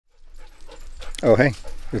Oh hey,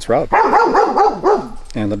 it's Rob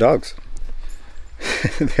and the dogs.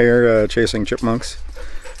 They're chasing chipmunks,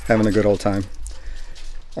 having a good old time.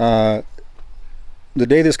 The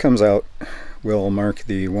day this comes out will mark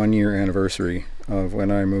the 1-year anniversary of when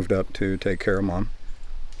I moved up to take care of Mom.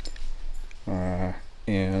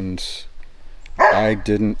 And I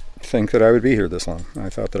didn't think that I would be here this long. I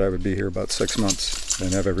thought that I would be here about 6 months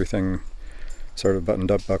and have everything sort of buttoned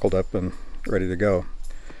up, buckled up, and ready to go.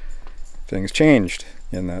 Things changed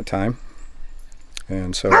in that time,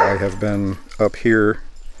 and so I have been up here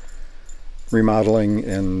remodeling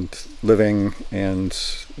and living and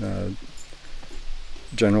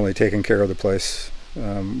generally taking care of the place.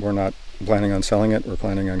 We're not planning on selling it, we're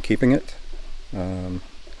planning on keeping it.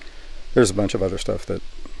 There's a bunch of other stuff that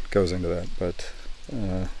goes into that, but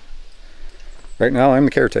right now I'm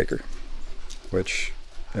the caretaker, which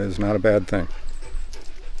is not a bad thing.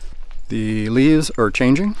 The leaves are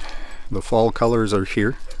changing. The fall colors are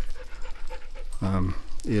here.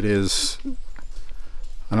 It is,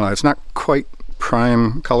 I don't know, it's not quite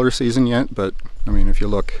prime color season yet, but I mean, if you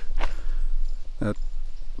look at,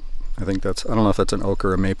 I think that's, I don't know if that's an oak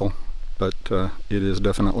or a maple, but it is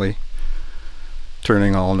definitely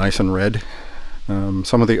turning all nice and red.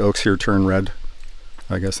 Some of the oaks here turn red.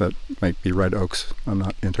 I guess that might be red oaks. I'm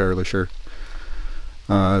not entirely sure.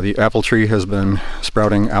 The apple tree has been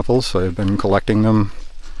sprouting apples, so I've been collecting them.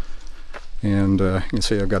 And you can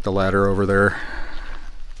see I've got the ladder over there.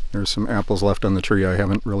 There's some apples left on the tree. I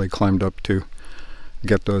haven't really climbed up to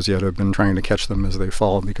get those yet. I've been trying to catch them as they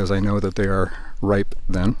fall because I know that they are ripe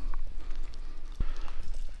then.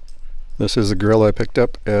 This is a grill I picked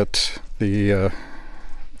up at the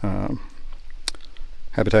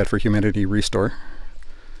Habitat for Humanity Restore.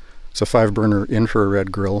 It's a 5-burner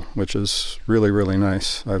infrared grill, which is really, really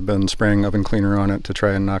nice. I've been spraying oven cleaner on it to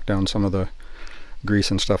try and knock down some of the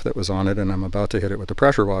grease and stuff that was on it, and I'm about to hit it with the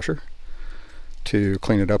pressure washer to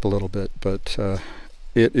clean it up a little bit, but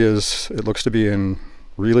it looks to be in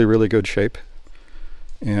really, really good shape,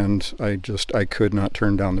 and I could not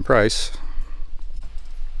turn down the price.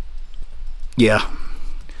 Yeah,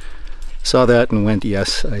 saw that and went,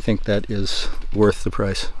 yes, I think that is worth the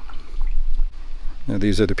price. Now,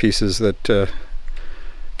 these are the pieces that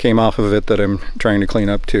came off of it that I'm trying to clean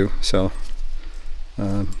up too, so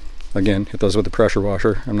again, hit those with the pressure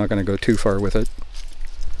washer. I'm not going to go too far with it.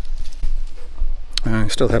 I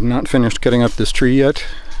still have not finished cutting up this tree yet.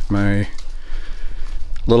 My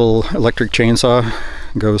little electric chainsaw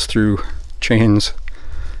goes through chains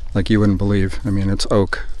like you wouldn't believe. I mean, it's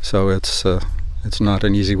oak, so it's not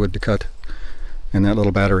an easy wood to cut. And that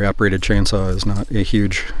little battery operated chainsaw is not a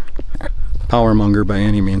huge power monger by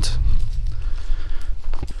any means.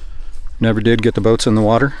 Never did get the boats in the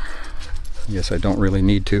water. I guess I don't really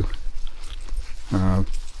need to.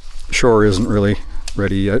 Shore isn't really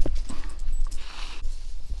ready yet.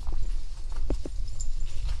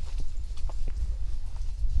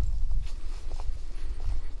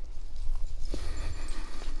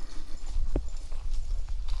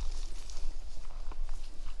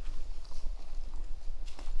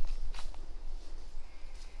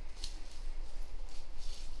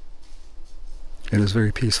 It is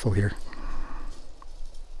very peaceful here.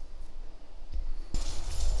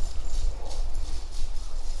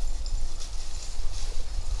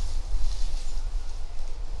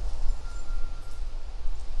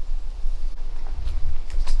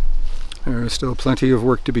 There is still plenty of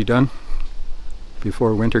work to be done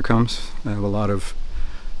before winter comes. I have a lot of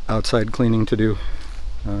outside cleaning to do.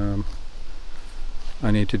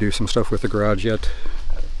 I need to do some stuff with the garage yet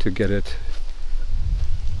to get it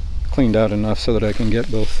cleaned out enough so that I can get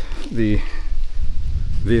both the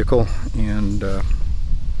vehicle and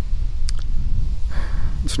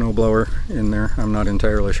snowblower in there. I'm not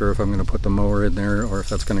entirely sure if I'm going to put the mower in there or if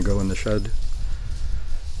that's going to go in the shed.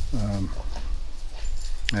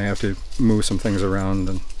 I have to move some things around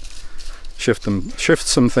and shift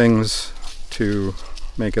some things to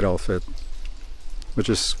make it all fit, which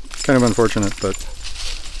is kind of unfortunate, but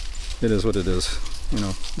it is what it is. You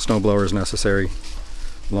know, snowblower is necessary,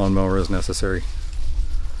 lawnmower is necessary.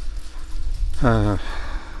 Do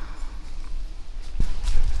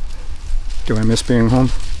I miss being home?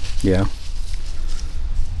 Yeah.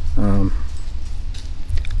 The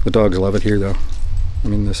dogs love it here, though. I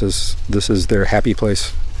mean, this is their happy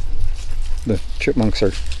place. The chipmunks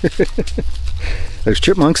are there's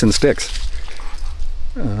chipmunks and sticks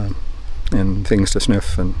and things to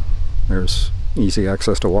sniff, and there's easy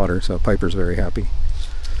access to water, so Piper's very happy.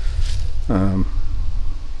 But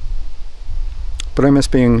I miss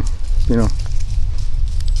being, you know,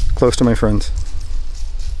 close to my friends.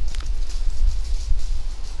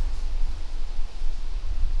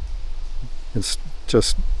 It's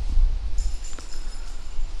just,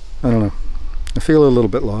 I don't know, I feel a little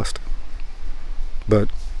bit lost, but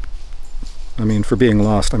I mean, for being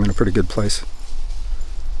lost, I'm in a pretty good place.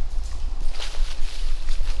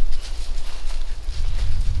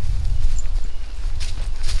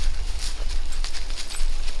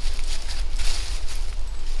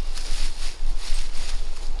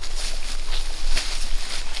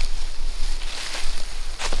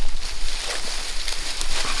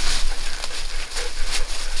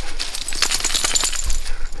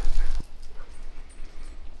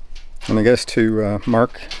 And I guess to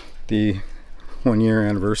mark the 1-year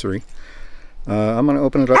anniversary, I'm going to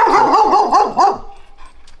open it up.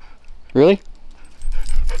 Really?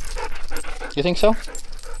 You think so?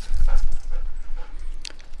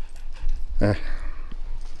 And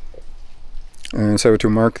so to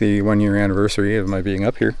mark the 1-year anniversary of my being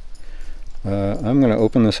up here, I'm going to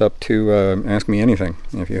open this up to ask me anything.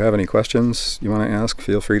 If you have any questions you want to ask,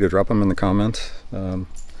 feel free to drop them in the comments. I'll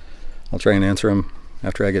try and answer them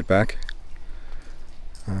after I get back.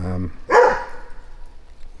 I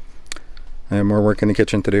have more work in the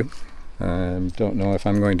kitchen to do. I don't know if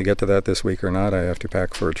I'm going to get to that this week or not. I have to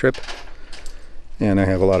pack for a trip, and I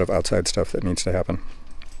have a lot of outside stuff that needs to happen.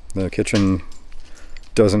 The kitchen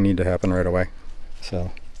doesn't need to happen right away,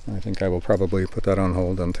 so I think I will probably put that on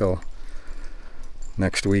hold until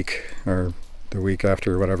next week or the week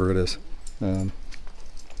after, whatever it is.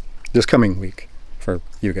 This coming week for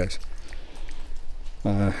you guys.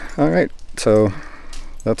 Alright, so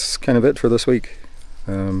that's kind of it for this week.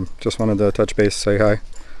 Just wanted to touch base, say hi,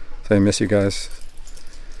 say I miss you guys.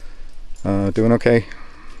 Doing okay,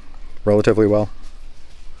 relatively well.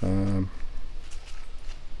 Kind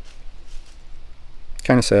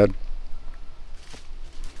of sad,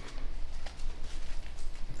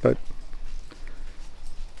 but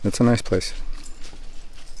it's a nice place.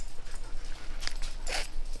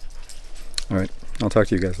 Alright, I'll talk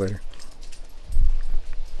to you guys later.